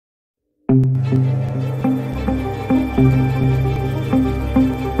I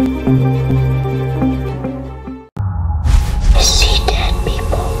see dead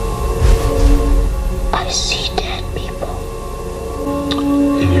people. I see dead people.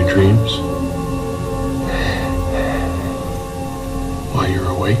 In your dreams? While you're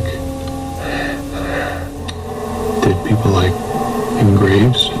awake? Dead people like in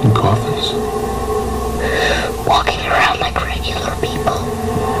graves, in coffins? Walking around like regular people.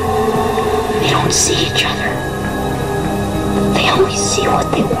 They don't see each other. They only see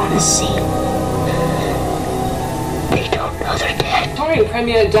what they want to see. They don't know they're dead. Victorian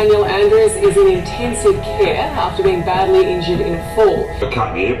Premier Daniel Andrews is in intensive care after being badly injured in a fall. I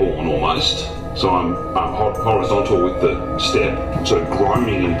can't be airborne almost, so I'm horizontal with the step, sort of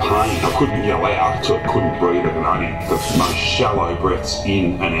groaning in pain. I couldn't yell out, so I couldn't breathe. I could only the most shallow breaths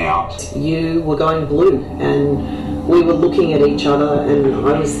in and out. You were going blue, and we were looking at each other, and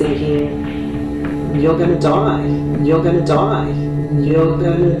I was thinking, you're going to die, you're going to die, you're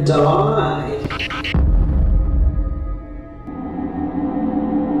going to die.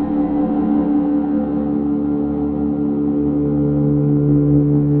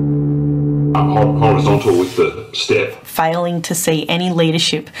 I'm horizontal with the step. Failing to see any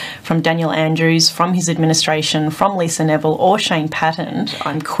leadership from Daniel Andrews, from his administration, from Lisa Neville or Shane Patton,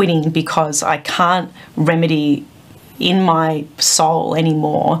 I'm quitting because I can't remedy in my soul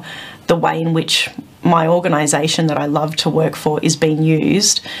anymore the way in which my organisation that I love to work for is being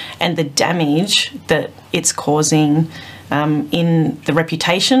used and the damage that it's causing in the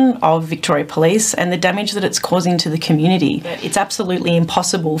reputation of Victoria Police and the damage that it's causing to the community. It's absolutely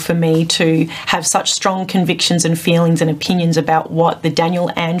impossible for me to have such strong convictions and feelings and opinions about what the Daniel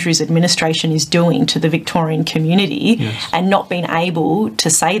Andrews administration is doing to the Victorian community and not being able to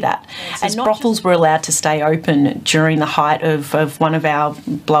say that. And brothels were allowed to stay open during the height of one of our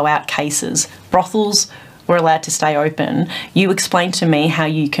blowout cases. Brothels were allowed to stay open. You explain to me how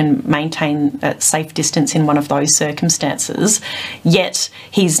you can maintain a safe distance in one of those circumstances, yet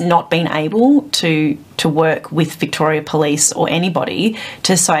he's not been able to work with Victoria Police or anybody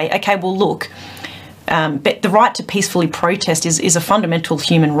to say, okay, well, look, but the right to peacefully protest is a fundamental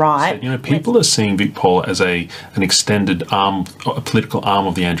human right. So, you know, people are seeing VicPol as an extended arm, a political arm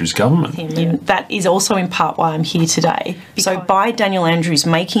of the Andrews government. That is also in part why I'm here today. So by Daniel Andrews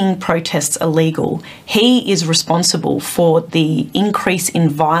making protests illegal, he is responsible for the increase in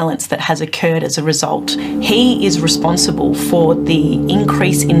violence that has occurred as a result. He is responsible for the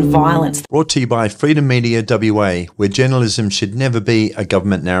increase in violence. Brought to you by Freedom Media WA, where journalism should never be a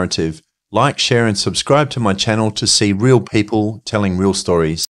government narrative. Like, share and subscribe to my channel to see real people telling real stories.